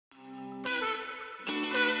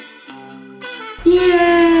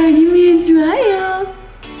Yeah, give me a smile.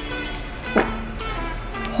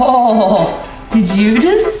 Oh, did you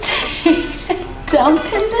just dump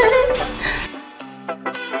in this?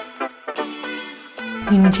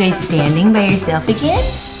 You can try standing by yourself again?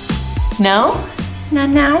 No? Not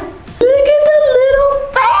now? Look at the little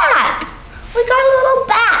bat! We got a little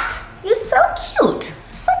bat! You're so cute.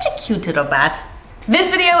 Such a cute little bat.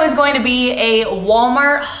 This video is going to be a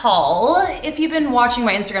Walmart haul. If you've been watching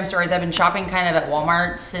my Instagram stories, I've been shopping kind of at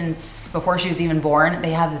Walmart since before she was even born.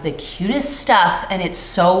 They have the cutest stuff and it's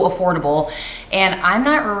so affordable. And I'm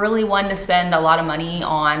not really one to spend a lot of money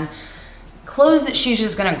on clothes that she's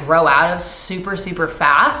just gonna grow out of super, super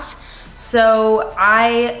fast. So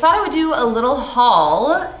I thought I would do a little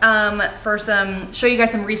haul show you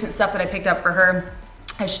guys some recent stuff that I picked up for her.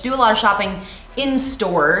 I should do a lot of shopping in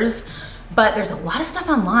stores, but there's a lot of stuff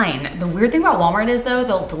online. The weird thing about Walmart is though,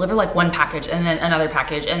 they'll deliver like one package and then another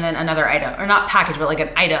package and then another item, or not package, but like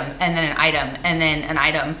an item and then an item and then an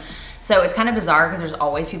item. So it's kind of bizarre because there's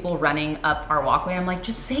always people running up our walkway. I'm like,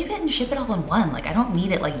 just save it and ship it all in one. Like I don't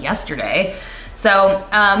need it like yesterday. So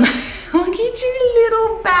look at your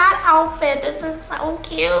little bat outfit. This is so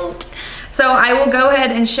cute. So I will go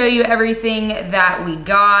ahead and show you everything that we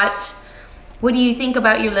got. What do you think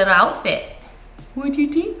about your little outfit? What do you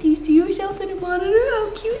think? Do you see yourself in a monitor?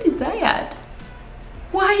 How cute is that?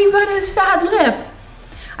 Why you got a sad lip?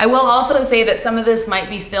 I will also say that some of this might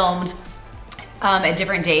be filmed at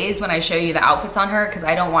different days when I show you the outfits on her because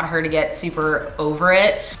I don't want her to get super over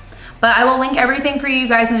it. But I will link everything for you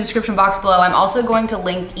guys in the description box below. I'm also going to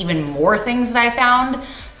link even more things that I found,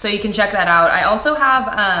 so you can check that out. I also have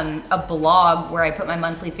a blog where I put my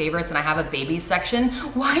monthly favorites and I have a babies section.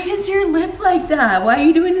 Why is your lip like that? Why are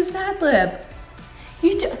you doing a sad lip?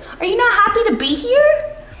 Are you not happy to be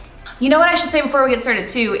here? You know what I should say before we get started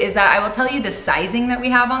too, is that I will tell you the sizing that we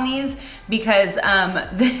have on these because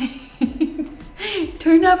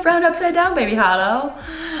turn that frown upside down, baby hollow.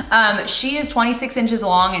 She is 26 inches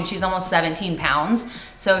long and she's almost 17 pounds.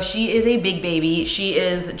 So she is a big baby. She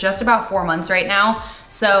is just about 4 months right now.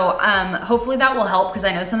 So hopefully that will help because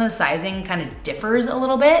I know some of the sizing kind of differs a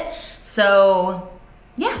little bit. So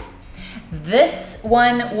yeah. This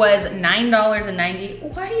one was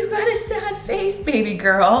 $9.90. Why you got a sad face, baby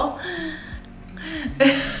girl?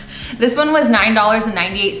 This one was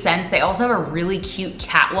 $9.98. They also have a really cute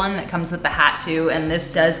cat one that comes with the hat too, and this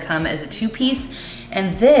does come as a 2-piece.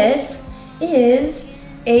 And this is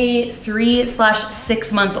a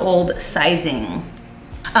 3/6 month old sizing.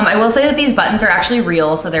 I will say that these buttons are actually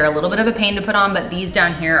real, so they're a little bit of a pain to put on, but these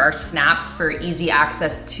down here are snaps for easy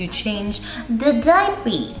access to change the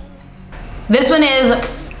diaper. This one is,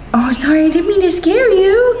 oh sorry, I didn't mean to scare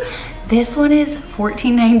you. This one is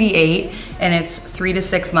 $14.98 and it's 3 to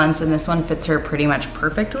 6 months, and this one fits her pretty much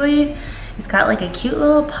perfectly. It's got like a cute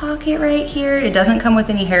little pocket right here. It doesn't come with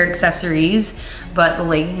any hair accessories, but the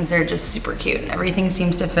leggings are just super cute and everything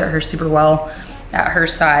seems to fit her super well at her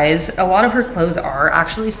size. A lot of her clothes are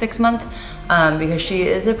actually 6 month because she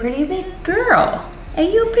is a pretty big girl. Are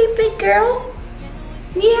you a pretty big girl?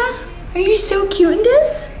 Yeah? Are you so cute in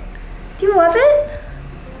this? Do you love it?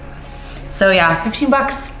 So yeah, 15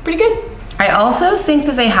 bucks, pretty good. I also think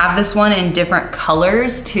that they have this one in different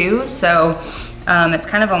colors too. So it's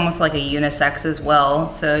kind of almost like a unisex as well.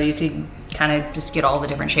 So you could kind of just get all the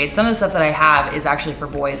different shades. Some of the stuff that I have is actually for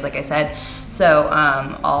boys, like I said. So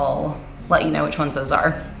I'll let you know which ones those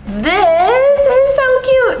are. This is so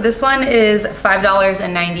cute. This one is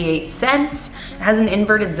 $5.98. It has an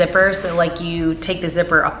inverted zipper, so like you take the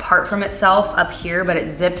zipper apart from itself up here, but it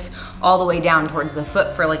zips all the way down towards the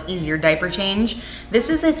foot for like easier diaper change. This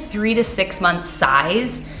is a 3 to 6 month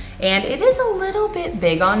size, and it is a little bit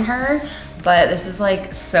big on her, but this is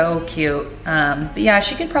like so cute. But yeah,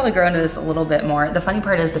 she could probably grow into this a little bit more. The funny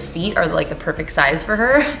part is the feet are like the perfect size for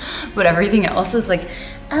her, but everything else is like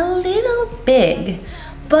a little big.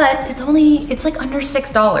 But it's like under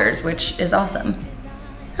 $6, which is awesome.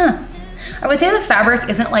 Huh. I would say the fabric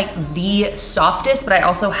isn't like the softest, but I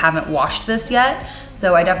also haven't washed this yet.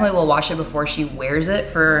 So I definitely will wash it before she wears it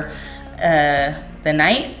for the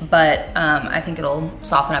night, but I think it'll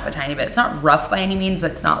soften up a tiny bit. It's not rough by any means,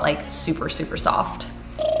 but it's not like super, super soft.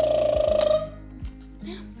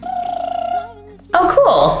 Oh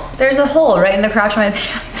cool, there's a hole right in the crotch of my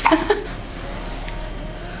pants.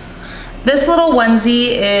 This little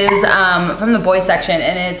onesie is from the boy section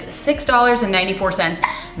and it's $6.94.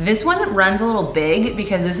 This one runs a little big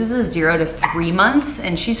because this is a 0 to 3 month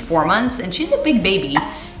and she's 4 months and she's a big baby,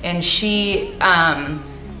 and she, and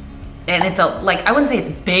it's a, like, I wouldn't say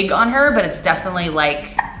it's big on her, but it's definitely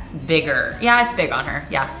like bigger. Yeah, it's big on her.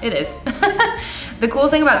 Yeah, it is. The cool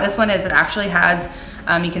thing about this one is it actually has,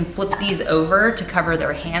 you can flip these over to cover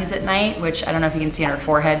their hands at night, which I don't know if you can see on her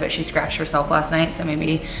forehead, but she scratched herself last night, so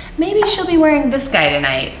maybe she'll be wearing this guy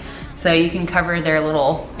tonight. So you can cover their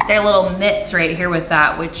little mitts right here with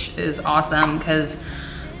that, which is awesome because,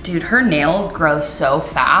 dude, her nails grow so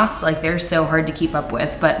fast. Like, they're so hard to keep up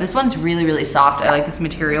with, but this one's really, really soft. I like this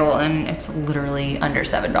material, and it's literally under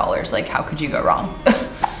 $7. Like, how could you go wrong?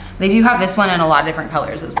 They do have this one in a lot of different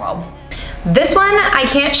colors as well. This one, I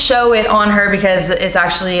can't show it on her because it's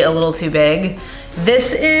actually a little too big.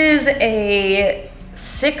 This is a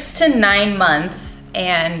 6 to 9 month,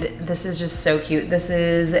 and this is just so cute. This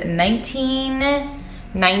is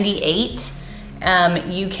 1998.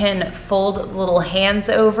 You can fold little hands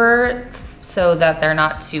over so that they're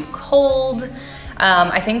not too cold.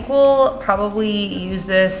 I think we'll probably use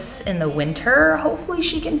this in the winter. Hopefully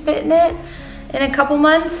she can fit in it in a couple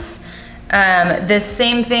months. This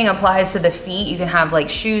same thing applies to the feet. You can have like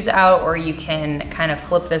shoes out, or you can kind of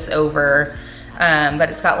flip this over. But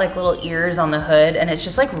it's got like little ears on the hood, and it's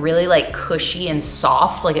just like really like cushy and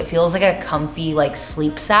soft. Like, it feels like a comfy like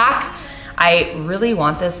sleep sack. I really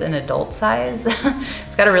want this in adult size.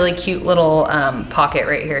 It's got a really cute little pocket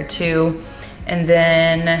right here too. And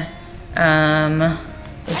then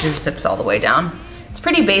it just zips all the way down. It's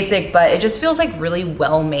pretty basic, but it just feels like really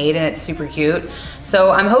well made, and it's super cute.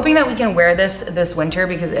 So I'm hoping that we can wear this winter,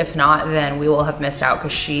 because if not, then we will have missed out,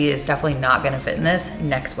 because she is definitely not gonna fit in this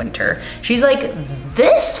next winter. She's like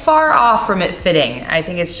this far off from it fitting. I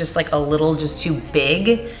think it's just like a little just too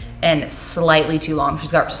big and slightly too long.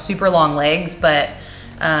 She's got super long legs, but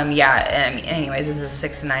yeah, anyways, this is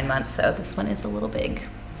 6 to 9 months, so this one is a little big.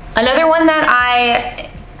 Another one that I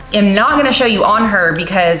am not gonna show you on her,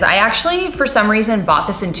 because I actually, for some reason, bought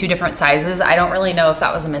this in 2 different sizes. I don't really know if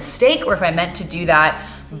that was a mistake or if I meant to do that,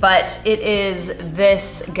 but it is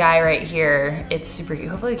this guy right here. It's super cute.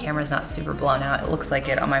 Hopefully the camera's not super blown out. It looks like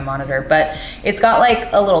it on my monitor, but it's got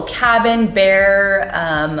like a little cabin, bear,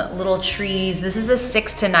 little trees. This is a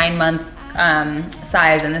 6 to 9 month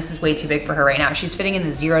size, and this is way too big for her right now. She's fitting in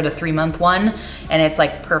the 0 to 3 month one, and it's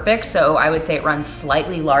like perfect. So I would say it runs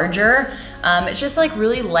slightly larger. It's just like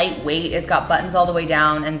really lightweight. It's got buttons all the way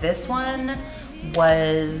down, and this one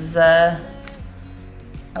was, oh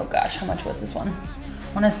gosh, how much was this one?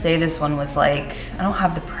 I wanna say this one was like, I don't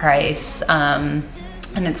have the price, and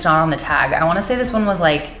it's not on the tag. I wanna say this one was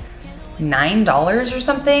like $9 or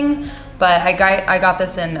something, but I got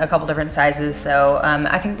this in a couple different sizes. So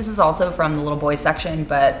I think this is also from the little boys section,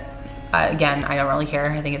 but again, I don't really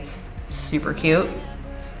care. I think it's super cute.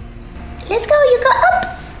 Let's go, you go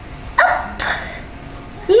up, up.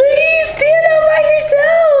 Please stand up by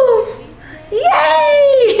yourself.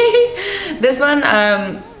 Yay! This one,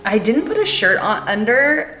 I didn't put a shirt on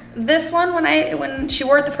under this one when she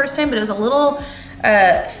wore it the first time, but it was a little,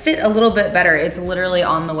 fit a little bit better. It's literally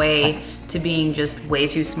on the way to being just way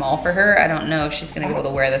too small for her. I don't know if she's gonna be able to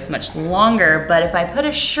wear this much longer, but if I put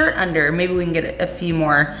a shirt under, maybe we can get a few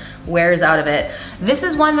more wears out of it. This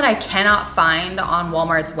is one that I cannot find on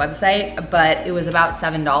Walmart's website, but it was about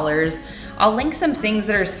 $7. I'll link some things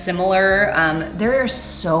that are similar. There are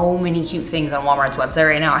so many cute things on Walmart's website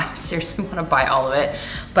right now. I seriously wanna buy all of it,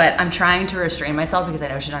 but I'm trying to restrain myself because I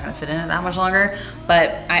know she's not gonna fit in it that much longer.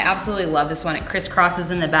 But I absolutely love this one. It crisscrosses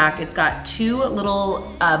in the back. It's got 2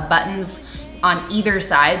 little buttons on either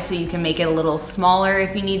side, so you can make it a little smaller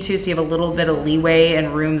if you need to, so you have a little bit of leeway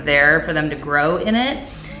and room there for them to grow in it.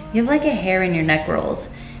 You have like a hair in your neck rolls.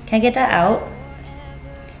 Can I get that out?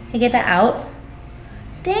 Can I get that out?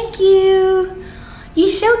 Thank you. You're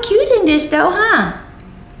so cute in this though, huh?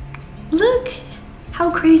 Look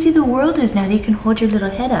how crazy the world is now that you can hold your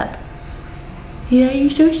little head up. Yeah,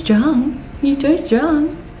 you're so strong. You're so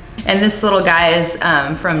strong. And this little guy is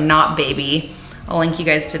from Not Baby. I'll link you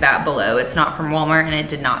guys to that below. It's not from Walmart, and it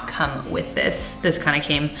did not come with this. This kind of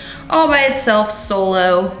came all by itself,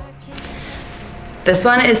 solo. This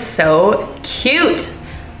one is so cute.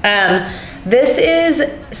 This is,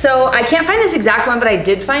 so I can't find this exact one, but I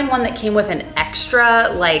did find one that came with an extra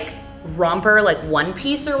like romper, like 1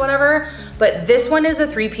 piece or whatever. But this one is a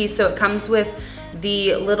 3-piece, so it comes with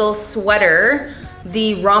the little sweater,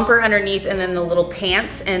 the romper underneath, and then the little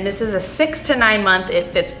pants. And this is a 6 to 9 month.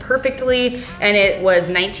 It fits perfectly, and it was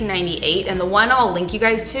 $19.98. And the one I'll link you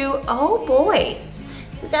guys to, oh boy,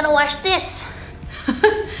 we gotta wash this.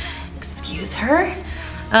 Excuse her.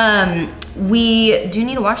 We do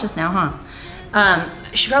need to wash this now, huh?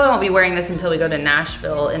 She probably won't be wearing this until we go to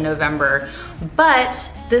Nashville in November, but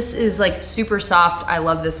this is like super soft. I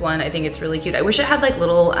love this one. I think it's really cute. I wish it had like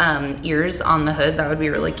little ears on the hood. That would be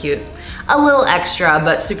really cute. A little extra,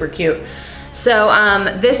 but super cute. So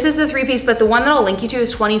this is the 3-piece, but the one that I'll link you to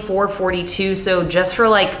is $24.42. So just for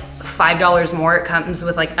like $5 more, it comes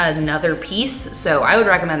with like another piece. So I would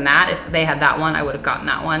recommend that. If they had that one, I would have gotten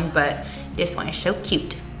that one, but this one is so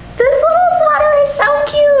cute. This little sweater is so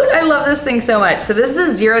cute. I love this thing so much. So this is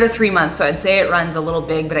a 0 to 3 months. So I'd say it runs a little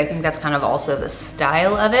big, but I think that's kind of also the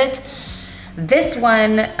style of it. This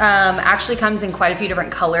one actually comes in quite a few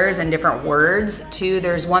different colors and different words too.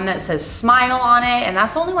 There's one that says smile on it, and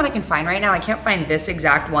that's the only one I can find right now. I can't find this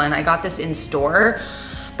exact one. I got this in store,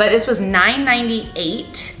 but this was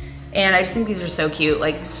 $9.98. And I just think these are so cute,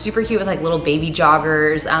 like super cute with like little baby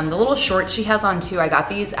joggers. The little shorts she has on too, I got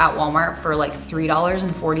these at Walmart for like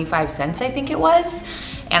 $3.45, I think it was.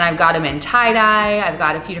 And I've got them in tie-dye. I've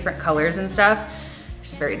got a few different colors and stuff.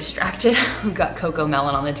 She's very distracted. We've got Coco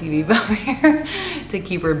Melon on the TV over here to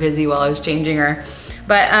keep her busy while I was changing her.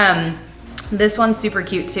 But this one's super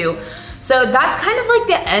cute too. So that's kind of like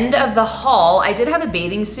the end of the haul. I did have a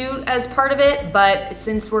bathing suit as part of it, but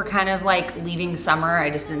since we're kind of like leaving summer,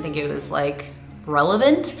 I just didn't think it was like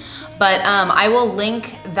relevant. But I will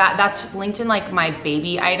link that. That's linked in like my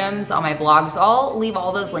baby items on my blog. So I'll leave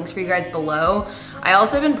all those links for you guys below. I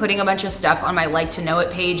also have been putting a bunch of stuff on my Like to Know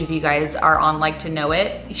It page. If you guys are on Like to Know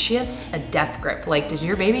It, she has a death grip. Like, does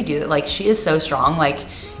your baby do that? Like, she is so strong. Like,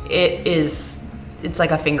 it's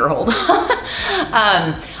like a finger hold.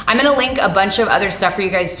 I'm gonna link a bunch of other stuff for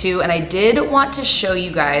you guys too, and I did want to show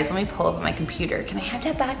you guys, let me pull up my computer. Can I have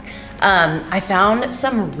that back? I found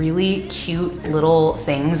some really cute little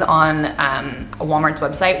things on Walmart's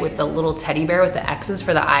website with the little teddy bear with the X's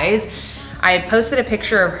for the eyes. I had posted a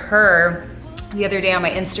picture of her the other day on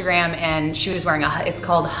my Instagram, and she was wearing it's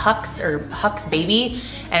called Hux or Hux Baby,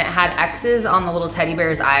 and it had X's on the little teddy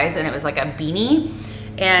bear's eyes, and it was like a beanie.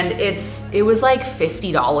 And it was like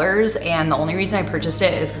 $50, and the only reason I purchased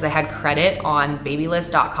it is because I had credit on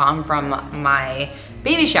babylist.com from my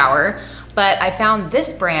baby shower. But I found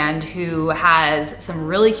this brand who has some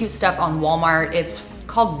really cute stuff on Walmart. It's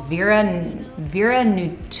called Vera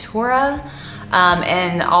Nutura.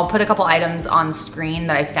 And I'll put a couple items on screen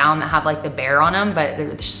that I found that have like the bear on them, but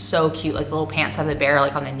they're so cute. Like the little pants have the bear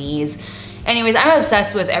like on the knees. Anyways, I'm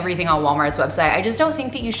obsessed with everything on Walmart's website. I just don't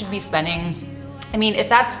think that you should be spending, I mean, if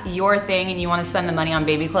that's your thing and you want to spend the money on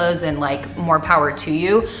baby clothes, then like more power to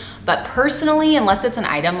you. But personally, unless it's an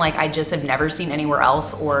item like I just have never seen anywhere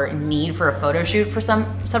else or need for a photo shoot for some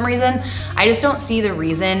reason, I just don't see the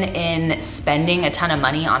reason in spending a ton of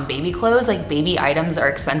money on baby clothes. Like baby items are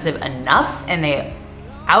expensive enough and they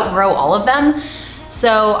outgrow all of them.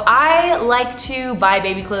 So I like to buy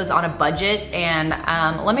baby clothes on a budget, and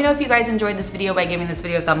let me know if you guys enjoyed this video by giving this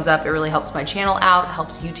video a thumbs up. It really helps my channel out,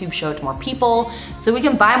 helps YouTube show it to more people so we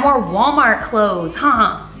can buy more Walmart clothes,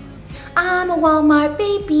 huh? I'm a Walmart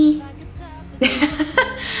baby.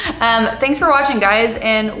 Thanks for watching, guys,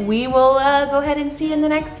 and we will go ahead and see you in the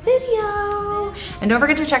next video. And don't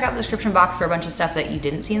forget to check out the description box for a bunch of stuff that you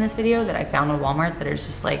didn't see in this video that I found on Walmart that is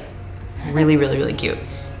just like really, really, really cute.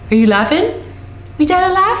 Are you laughing? We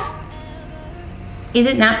tell a laugh? Is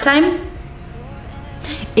it nap time?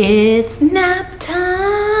 It's nap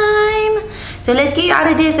time. So let's get you out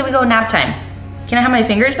of this and we go nap time. Can I have my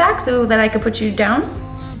fingers back so that I can put you down?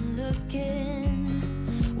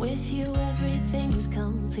 With you, everything's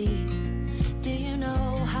complete. Do you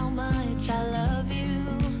know how much I love you?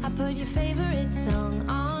 I put your favorite song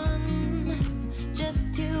on.